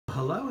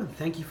Hello and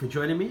thank you for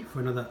joining me for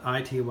another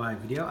iTWire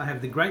video. I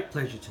have the great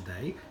pleasure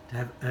today to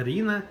have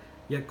Irina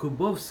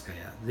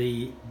Yakubovskaya,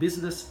 the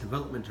Business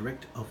Development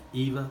Director of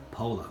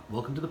Evapolar.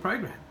 Welcome to the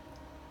program.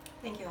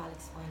 Thank you,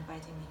 Alex, for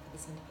inviting me for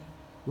this interview.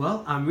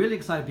 Well, I'm really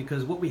excited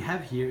because what we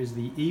have here is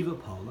the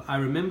Evapolar. I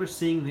remember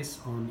seeing this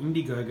on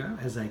Indiegogo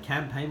as a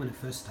campaign when it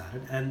first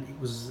started, and it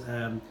was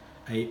a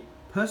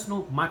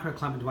personal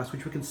microclimate device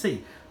which we can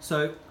see.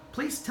 So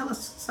please tell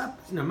us,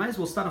 may as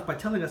well start off by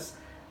telling us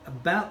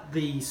about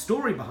the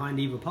story behind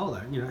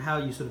Evapolar, how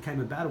you sort of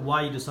came about it,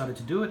 why you decided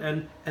to do it,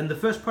 and the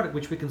first product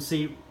which we can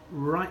see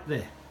right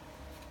there,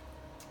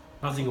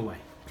 buzzing away.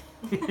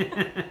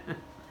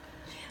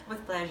 With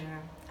pleasure.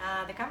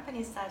 The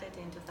company started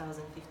in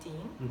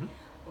 2015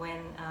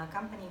 when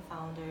company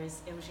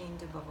founders Eugene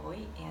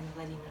Dubovoi and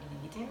Vladimir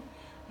Levitin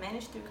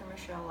managed to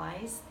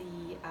commercialize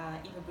the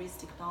evaBreeze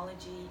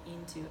technology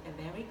into a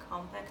very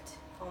compact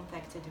form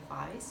factor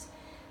device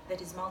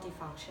that is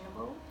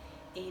multifunctional.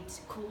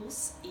 It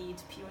cools,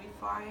 it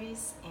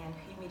purifies and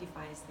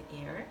humidifies the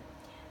air.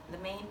 The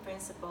main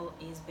principle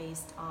is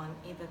based on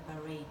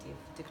evaporative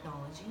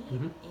technology,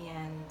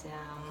 and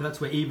so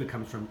that's where Eva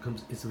comes from.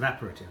 It's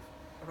evaporative.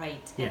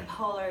 Right. Yeah. And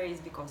polar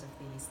is because of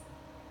the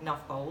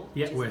North Pole,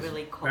 Yeah, which is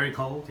really cold. Very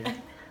cold. Yeah.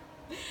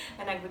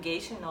 An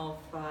aggregation of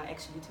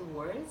actually two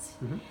words.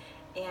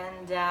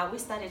 And we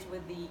started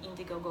with the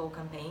Indiegogo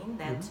campaign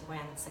that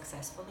went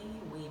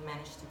successfully. We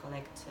managed to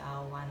collect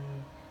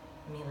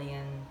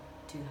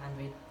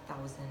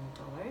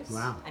 $1,200,000.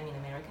 Wow. I mean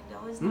American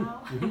dollars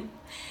now.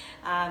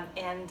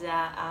 And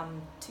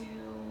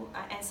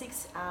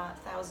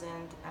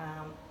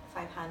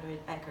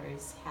 6,500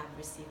 backers have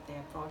received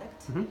their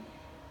product.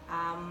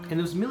 And there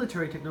was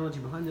military technology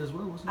behind it as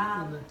well, wasn't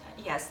it?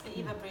 Yes, the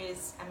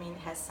evaBreeze,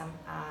 has some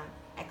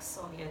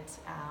ex-Soviet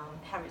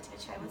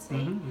heritage, I would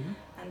say,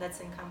 and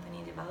that's in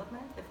company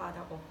development. The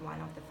father of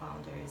one of the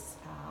founders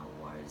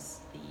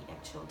was the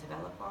actual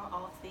developer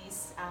of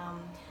this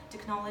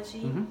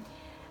technology.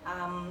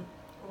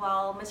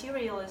 While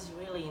material is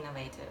really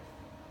innovative.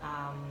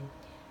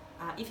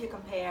 If you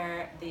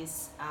compare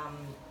this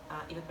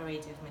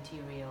evaporative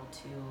material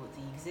to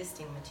the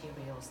existing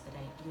materials that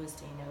are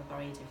used in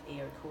evaporative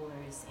air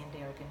coolers and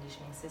air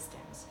conditioning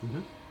systems,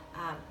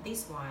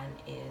 this one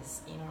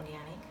is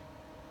inorganic,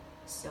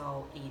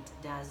 so it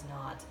does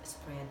not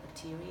spread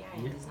bacteria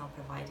and is not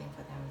providing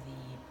for them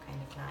the kind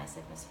of nice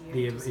atmosphere.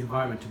 The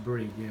environment to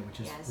breathe, which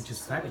is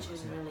fabulous. Which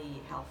is really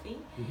healthy.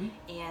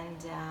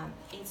 And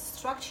its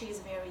structure is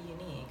very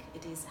unique.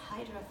 It is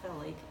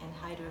hydrophilic and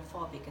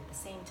hydrophobic at the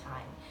same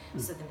time.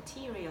 So the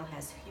material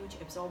has huge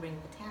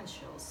absorbing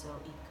potential,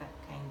 so it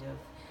kind of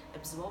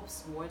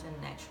absorbs water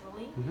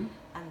naturally,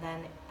 and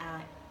then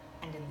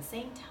and at the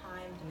same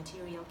time the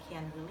material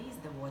can release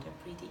the water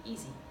pretty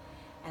easy.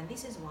 And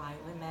this is why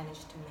we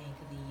managed to make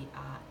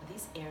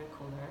this air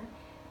cooler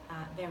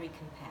very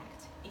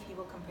compact. If you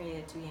will compare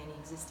it to any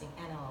existing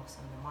analogs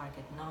on the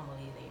market,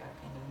 normally they are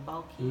kind of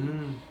bulky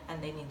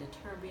and they need a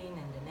turbine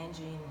and an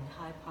engine and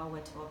high power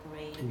to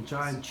operate. And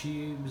giant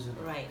tubes. And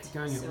right.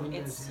 Going so at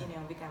windows, it's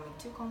becoming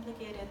too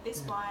complicated.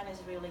 This one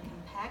is really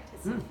compact.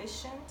 It's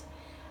efficient.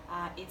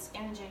 Its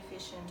energy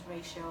efficient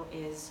ratio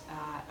is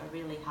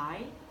really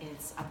high.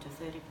 It's up to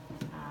 30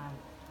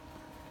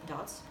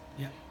 dots.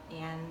 Yeah.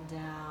 And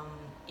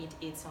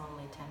it's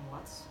only 10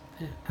 watts.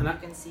 Yeah. And you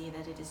can see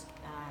that it is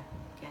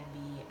can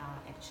be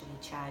actually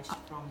charged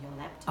from your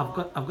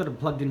laptop. I've got it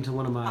plugged into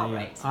one of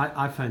my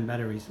iPhone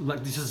batteries.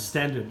 Like this is a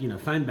standard,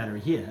 phone battery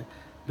here.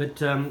 But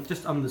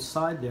just on the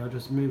side there, I'll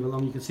just move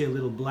along. You can see a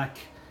little black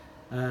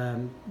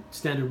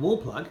standard wall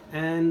plug,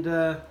 and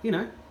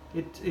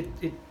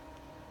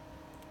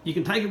you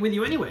can take it with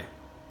you anywhere,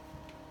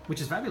 which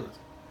is fabulous.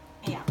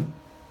 Yeah.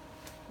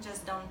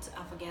 Just don't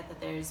forget that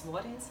there is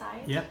water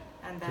inside. Yep.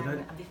 And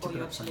then before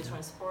you actually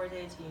transport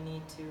it, you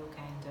need to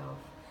kind of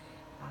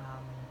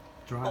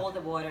all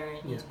the water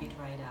needs to be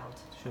dried out.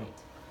 Sure.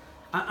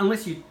 Right.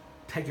 Unless you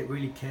take it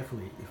really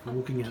carefully if you're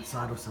walking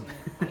outside or something.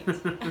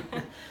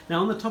 Right.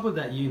 Now on the top of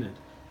that unit,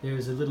 there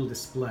is a little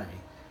display,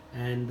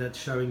 and that's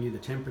showing you the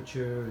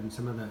temperature and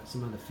some other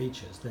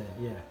features there.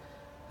 Yeah.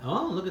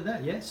 Oh, look at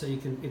that. Yeah. So you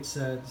can it's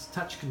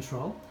touch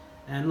control.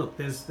 And look,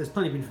 there's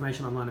plenty of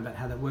information online about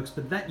how that works,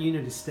 but that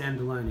unit is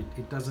standalone.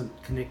 It doesn't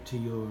connect to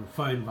your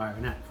phone via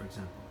an app, for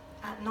example.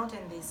 Not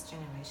in this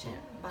generation,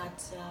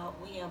 but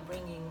we are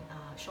bringing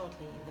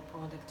shortly the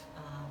product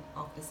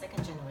of the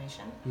second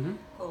generation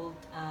called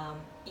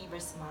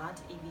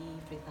evaSMART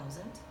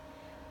EV3000,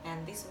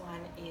 and this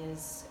one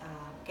is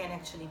can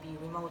actually be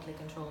remotely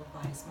controlled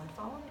by a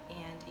smartphone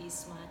and is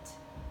smart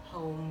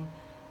home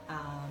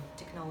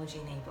technology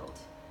enabled.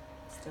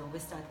 So we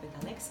start with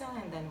Alexa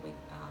and then we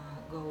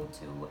go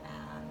to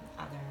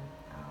other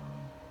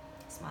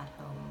smart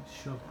home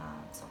software.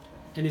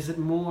 And is it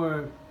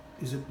more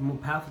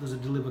powerful? Does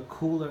it deliver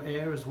cooler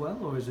air as well,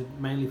 or is it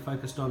mainly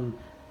focused on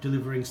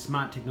delivering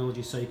smart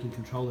technology so you can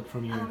control it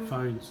from your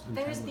phones and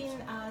There tablets? has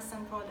been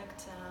some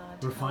product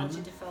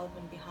technology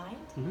development behind.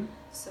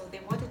 So the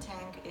water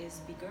tank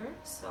is bigger,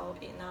 so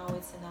now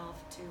it's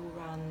enough to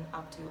run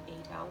up to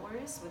 8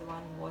 hours with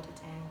one water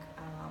tank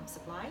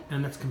supply.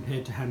 And that's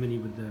compared to how many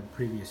with the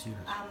previous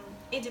unit?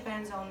 It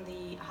depends on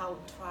how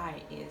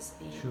dry is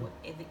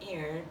the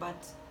air, but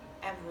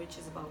average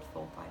is about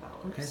 4 or 5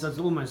 hours. Okay, so it's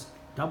almost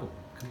double,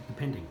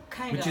 depending,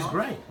 kind which of, is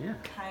great. Yeah,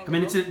 kind I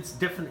mean, of. it's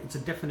a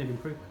definite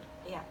improvement.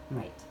 Yeah,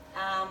 right.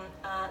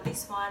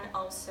 This one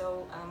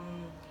also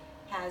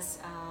has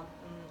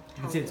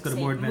You can see it's got a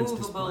more advanced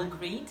movable display.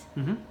 grid.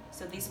 Mm-hmm.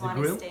 So this The one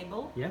grill? is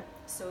stable. Yeah.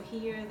 So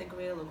here the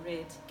grill or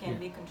grid can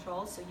Yeah. be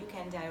controlled, so you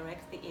can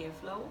direct the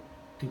airflow.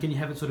 And can you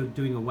have it sort of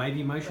doing a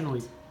wavy motion,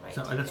 Right, or right.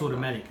 so You that's can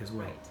automatic as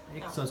well? Right.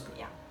 Yeah, No, so it's,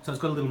 yeah. so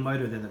it's got a little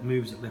motor there that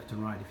moves it left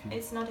and right. If you.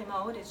 It's not a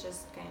mode. It's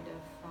just kind of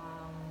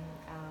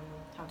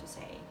how to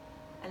say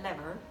a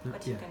lever,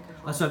 but you can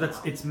control. Oh, so it that's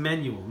now. it's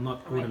manual, not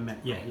Right,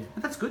 automatic. Yeah, right. yeah.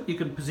 But that's good. You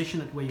can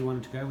position it where you want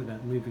it to go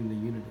without moving the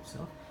unit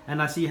itself.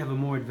 And I see you have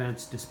a more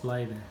advanced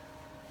display there.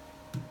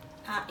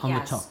 On the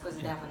yes, top, because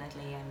yeah.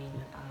 definitely, I mean,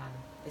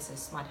 this is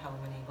smart home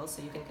enabled,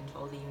 so you can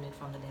control the unit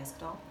from the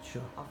desktop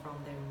Sure. or from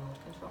the remote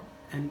control.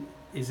 And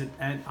is it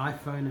an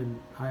iPhone and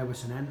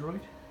iOS and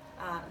Android?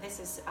 This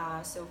is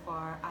so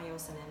far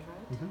iOS and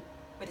Android. Mm-hmm.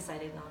 We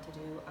decided not to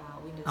do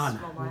Windows Oh,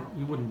 no, Mobile.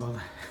 you wouldn't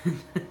bother.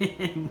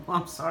 Well,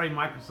 I'm sorry,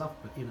 Microsoft,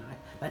 but you know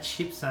that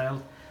ship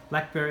sailed.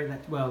 BlackBerry,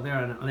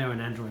 they're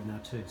on Android now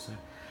too. So,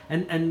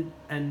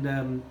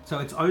 so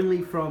it's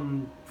only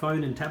from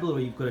phone and tablet, or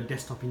you've got a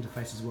desktop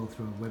interface as well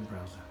through a web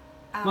browser.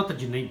 Not that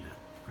you need that,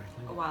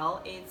 frankly.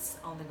 Well, it's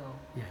on the go.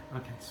 Yeah.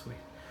 Okay.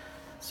 Sweet.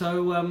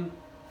 So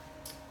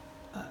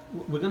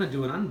we're going to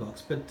do an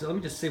unbox, but let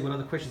me just see what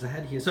other questions I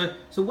had here.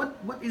 So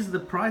what is the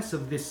price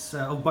of this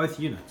of both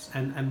units,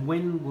 and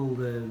when will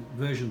the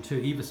version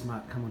 2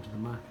 evaSMART come onto the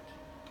market?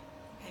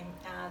 Okay.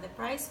 The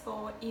price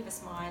for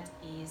evaSMART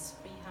is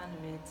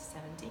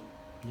 $370.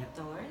 Yep.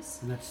 Dollars.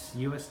 And that's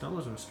US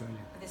dollars or Australian?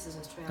 This is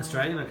Australian.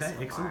 Australian, dollars okay,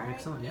 so excellent, far.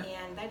 excellent, yeah.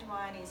 And that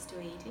one is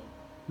 $280.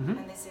 Mm-hmm.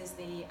 And this is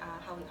the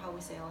how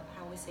we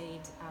say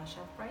it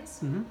shelf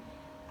price. Mm-hmm.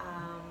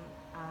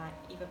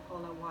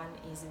 Evapolar one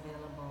is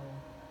available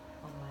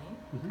online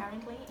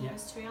currently in Yeah.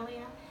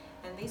 Australia,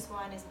 and this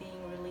one is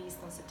being released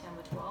on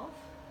September 12th.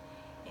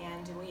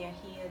 And we are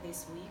here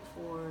this week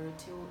for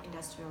 2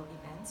 industrial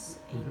events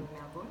in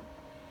Melbourne.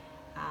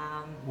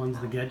 One's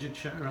the gadget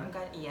show, right?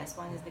 Yes,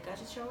 one is the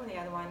gadget show. The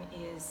other one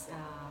is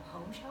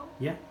home show.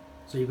 Yeah.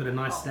 So you've got a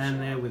nice stand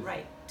there with.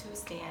 Right, 2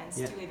 stands,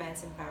 Yeah. 2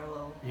 events in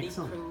parallel.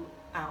 Excellent. Big crew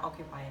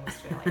occupying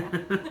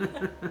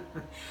Australia.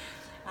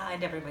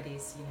 And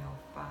everybody's,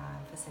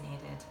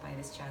 fascinated by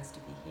this chance to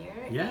be here.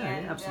 Yeah,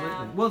 and, yeah,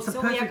 absolutely. Well, it's a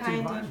so we are perfect kind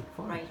environment of,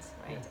 for it. right.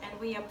 Yeah. And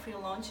we are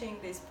pre-launching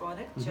this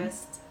product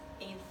just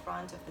in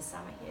front of the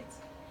summer hit.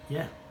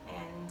 Yeah.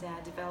 And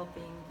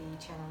developing the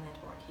channel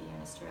network here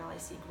in Australia. I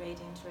see great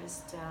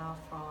interest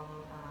from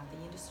the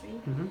industry.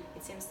 Mm-hmm.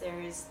 It seems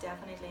there is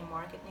definitely a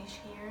market niche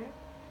here.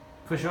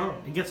 For sure.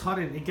 It gets hot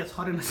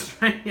in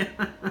Australia.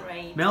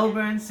 Right.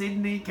 Melbourne,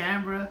 Sydney,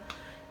 Canberra.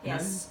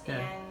 Yes. You know?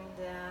 Yeah.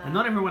 And And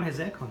not everyone has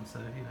aircon, so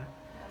you know.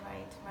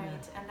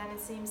 Right. And then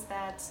it seems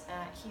that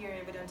here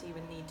we don't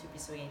even need to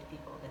persuade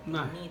people that we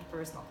No. need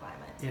personal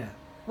climate. Yeah.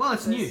 Well,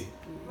 it's new.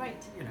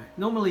 Right. You know,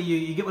 normally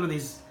you get one of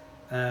these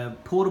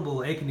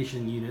portable air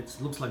conditioning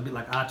units. Looks like a bit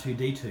like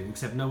R2D2,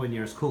 except nowhere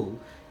near as cool.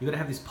 You got to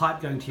have this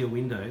pipe going to your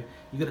window.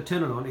 You got to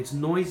turn it on. It's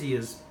noisy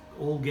as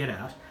all get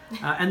out,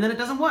 and then it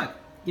doesn't work.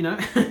 You know,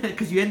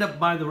 because you end up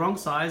buying the wrong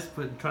size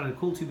for trying to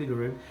cool too big a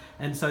room,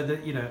 and so that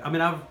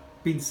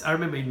I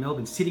remember in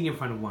Melbourne sitting in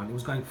front of one. It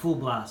was going full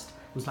blast.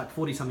 It was like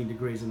 40-something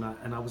degrees, and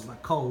I was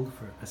like cold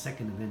for a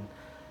second, and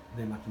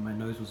then like my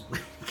nose was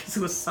bleeding because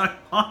it was so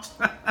hot.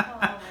 Oh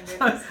my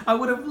goodness. I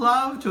would have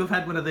loved to have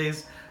had one of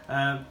these,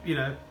 and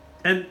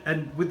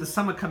with the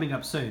summer coming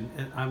up soon,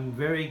 I'm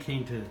very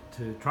keen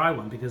to try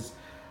one because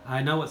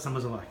I know what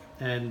summers are like,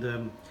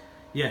 and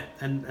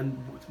and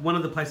one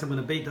of the places I'm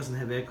going to be doesn't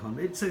have aircon.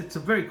 It's a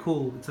very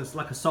cool. It's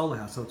like a solar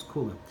house, so it's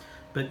cooler,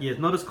 but yeah,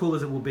 not as cool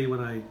as it will be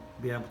when I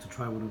be able to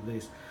try one of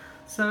these.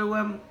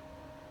 So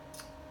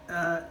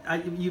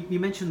you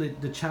mentioned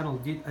the channel.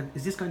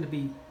 Is this going to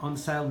be on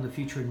sale in the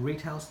future in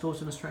retail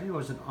stores in Australia, or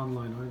is it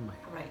online only?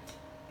 Right.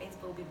 It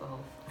will be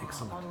both.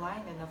 Excellent.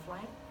 Online and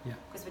offline. Yeah.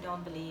 Because we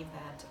don't believe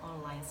that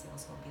online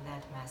sales will be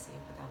that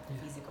massive without the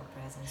physical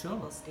presence. Sure.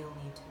 People still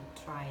need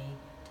to try,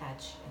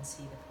 touch, and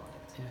see the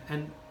product. Yeah.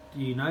 And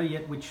do you know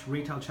yet which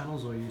retail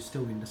channels, or are you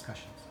still in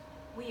discussions?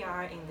 We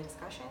are in the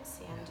discussions,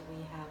 and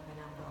we have a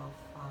number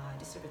of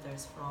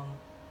distributors from,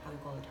 how we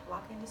call it,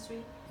 HVAC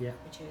industry,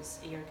 which is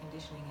air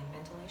conditioning and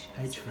ventilation.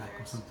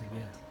 HVAC or something,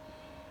 right.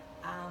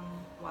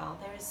 Well,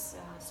 there is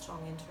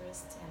strong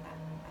interest, and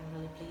I'm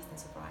really pleased and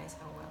surprised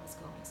how well it's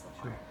going so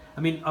far. Sure.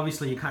 I mean,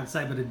 obviously you can't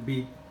say, but it'd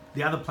be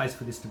the other place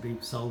for this to be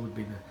sold would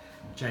be the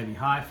JB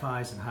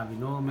Hi-Fi's and Harvey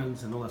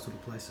Norman's and all that sort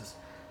of places.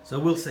 So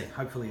we'll see.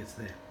 Hopefully it's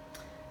there.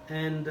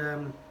 And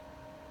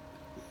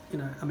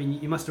I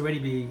mean, you must already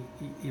be,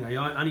 you're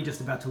only just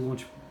about to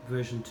launch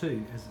version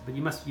 2, but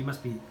you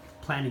must be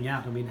planning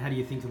out. I mean, how do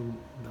you think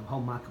the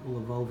whole market will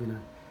evolve in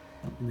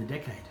the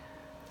decade?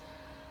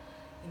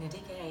 In a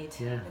decade.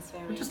 Yeah. That's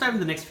very well, just over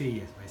the next few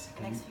years,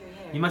 basically. The next few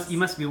years. You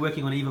must be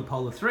working on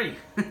evapolar 3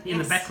 in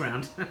the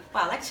background.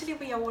 Well, actually,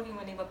 we are working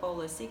on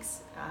evapolar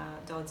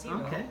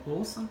 6.0. Okay,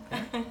 awesome.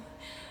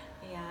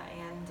 Yeah,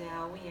 and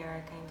we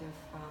are kind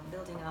of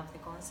building up the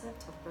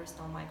concept of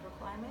personal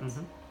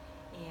microclimate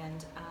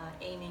and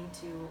aiming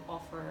to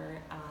offer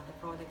the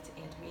product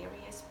at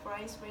various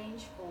price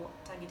range for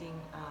targeting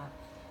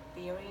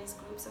various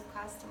groups of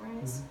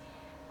customers.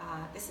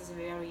 This is a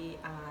very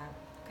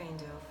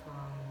kind of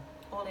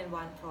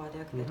all-in-one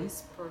product that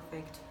is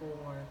perfect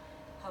for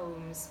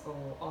homes, for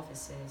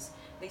offices.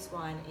 This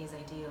one is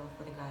ideal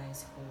for the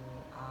guys who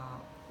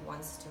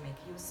wants to make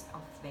use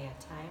of their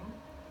time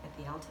at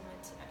the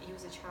ultimate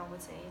usage, I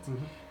would say it.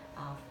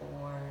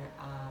 For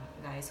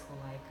guys who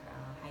like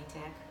high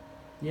tech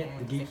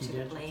and the geeky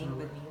actually playing and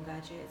with new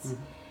gadgets.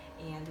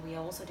 And we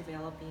are also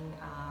developing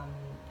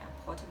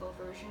a portable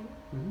version,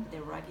 the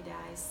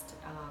ruggedized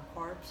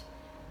part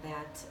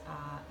that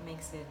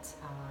makes it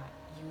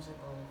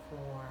usable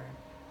for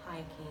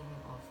hiking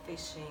or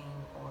fishing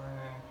or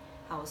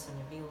house on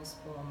wheels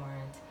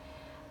format.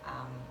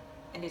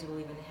 And it will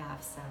even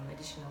have some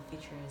additional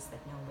features that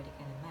nobody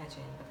can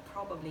imagine, but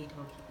probably it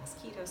will keep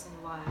mosquitoes in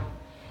a while.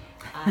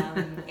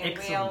 And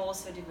we are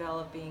also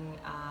developing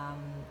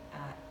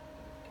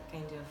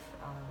kind of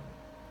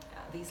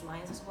these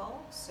lines as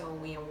well. So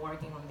we are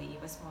working on the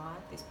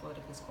evaSMART. This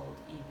product is called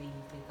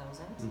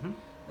EV3000,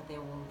 but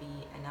there will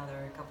be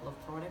another couple of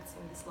products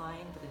in this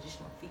line with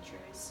additional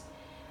features.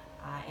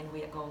 And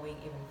we are going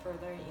even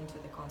further into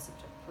the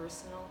concept of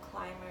personal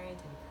climate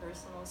and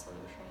personal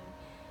solution,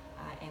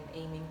 and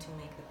aiming to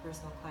make the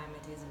personal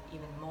climate is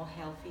even more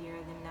healthier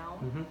than now.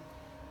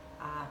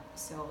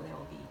 So there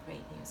will be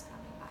great news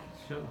coming by.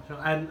 Sure.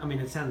 And I mean,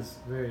 it sounds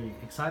very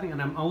exciting.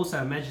 And I'm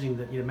also imagining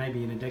that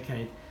maybe in a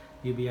decade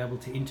you'll be able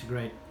to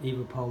integrate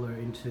evapolar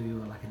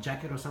into like a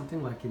jacket or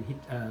something, like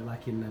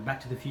in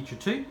Back to the Future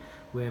 2,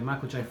 where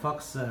Michael J.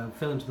 Fox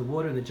fell into the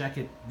water and the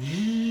jacket,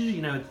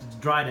 it's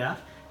dried out.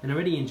 And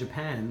already in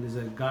Japan, there's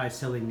a guy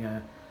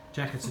selling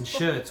jackets and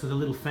shirts with a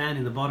little fan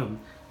in the bottom,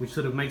 which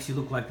sort of makes you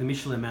look like the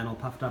Michelin Man all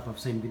puffed up. I've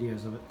seen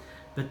videos of it.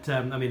 But,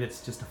 I mean,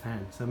 it's just a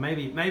fan. So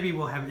maybe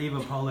we'll have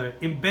evapolar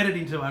embedded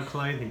into our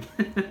clothing.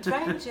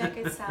 Drying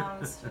jacket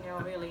sounds,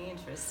 really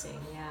interesting.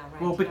 Yeah,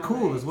 right. Well, but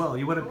cool as well.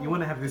 You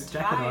want to have this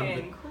jacket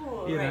on.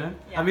 Cool, you know, right.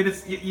 Yeah. I mean,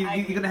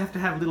 you're going to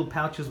have little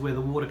pouches where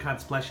the water can't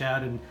splash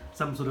out and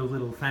some sort of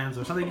little fans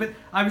or something. But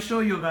I'm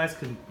sure you guys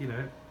can,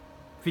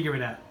 figure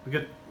it out. We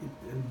got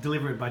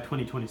deliver it by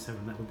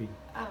 2027. That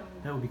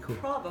would be cool.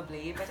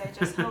 Probably, but I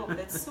just hope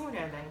that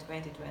sooner than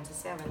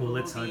 2027 well,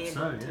 we'll let's be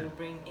hope able to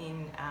bring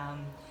in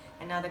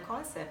another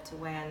concept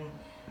when,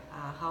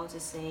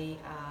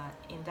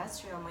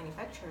 industrial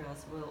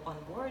manufacturers will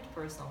onboard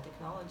personal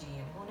technology,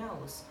 and who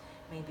knows,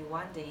 maybe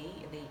one day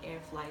the air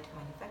flight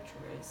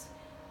manufacturers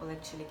will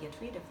actually get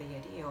rid of the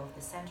idea of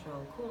the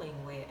central cooling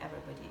where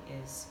everybody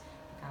is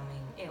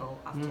becoming ill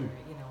after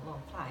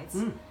long flights.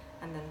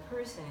 And then the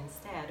person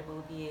instead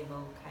will be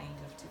able kind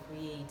of to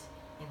create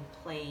and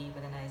play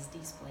with a nice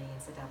display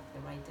and set up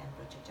the right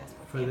temperature just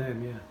for him.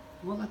 them, yeah.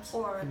 Well, that's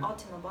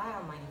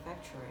automobile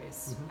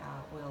manufacturers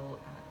will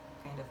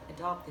kind of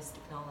adopt this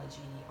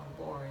technology on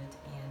board,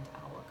 and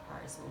our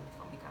cars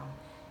will become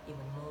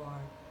even more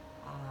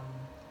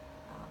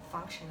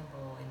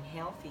functionable and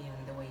healthy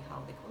in the way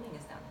how the cooling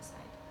is done inside.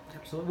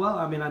 Absolutely. Well,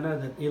 I mean, I know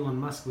that Elon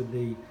Musk with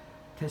the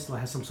Tesla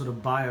has some sort of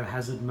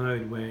biohazard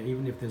mode where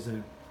even if there's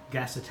a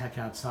gas attack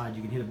outside,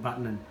 you can hit a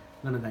button and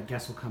none of that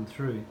gas will come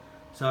through.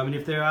 So I mean,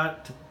 if there are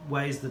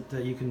ways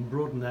that you can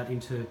broaden that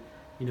into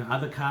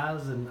other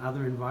cars and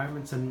other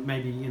environments, and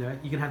maybe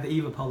you can have the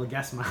evapolar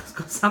gas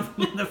mask or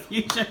something in the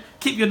future,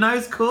 keep your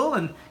nose cool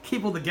and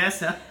keep all the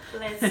gas out.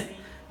 Let's see.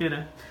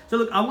 So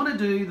look, I want to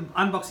do the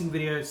unboxing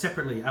video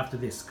separately after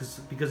this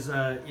because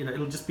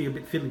it'll just be a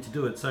bit fiddly to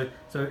do it. So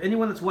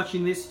anyone that's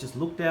watching this, just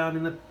look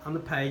down on the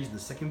page. The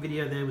second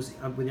video there was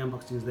with the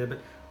unboxing is there. But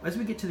as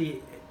we get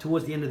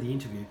towards the end of the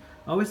interview,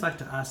 I always like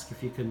to ask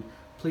if you can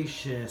please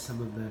share some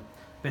of the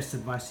best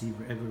advice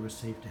you've ever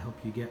received to help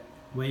you get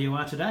where you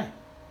are today.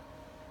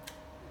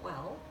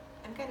 Well,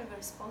 I'm kind of a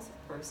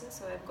responsive person,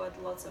 so I've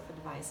got lots of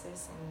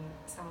advices, and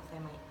some of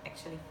them I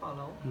actually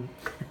follow.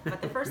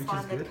 But the first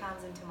one that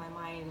comes into my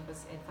mind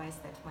was advice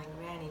that my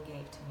granny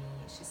gave to me.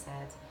 She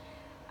said,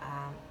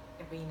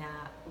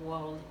 Irina,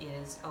 world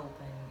is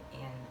open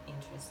and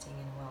interesting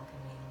and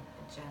welcoming.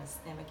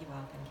 Just never give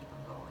up and keep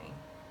on going,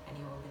 and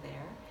you will be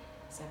there.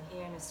 So I'm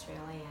here in Australia,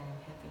 and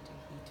I'm happy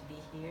to be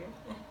here.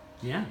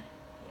 Yeah.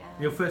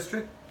 Your first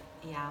trip?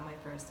 Yeah, my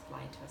first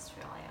flight to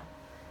Australia.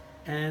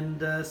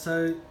 And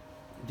so,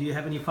 do you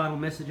have any final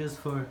messages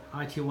for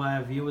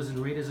iTWire viewers and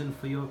readers, and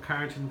for your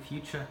current and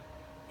future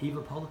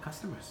evapolar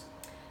customers?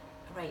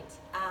 Right.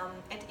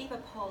 At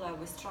evapolar,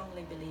 we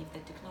strongly believe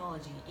that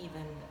technology,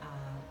 even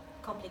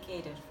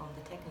complicated from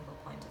the technical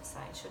point of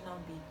sight, should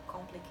not be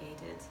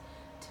complicated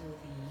to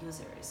the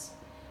users.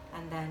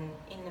 And then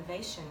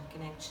innovation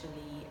can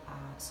actually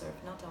serve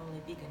not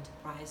only big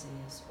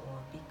enterprises or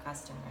big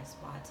customers,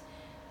 but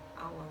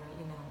our,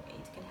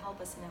 it can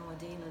help us in our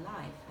daily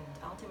life, and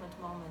ultimate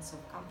moments of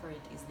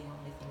comfort is the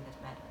only thing that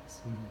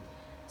matters.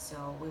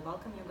 So we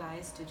welcome you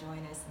guys to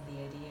join us in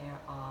the idea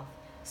of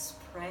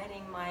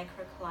spreading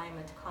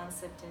microclimate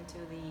concept into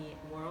the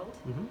world,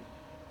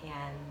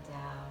 and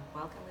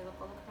welcome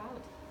Evapolar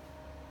crowd.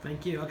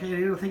 Thank you. Okay,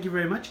 Irina, thank you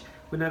very much.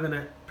 We're now going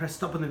to press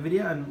stop on the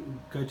video and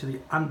go to the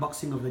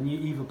unboxing of the new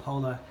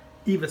Evapolar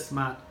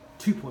evaSMART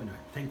 2.0.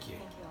 Thank you.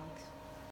 Thank you.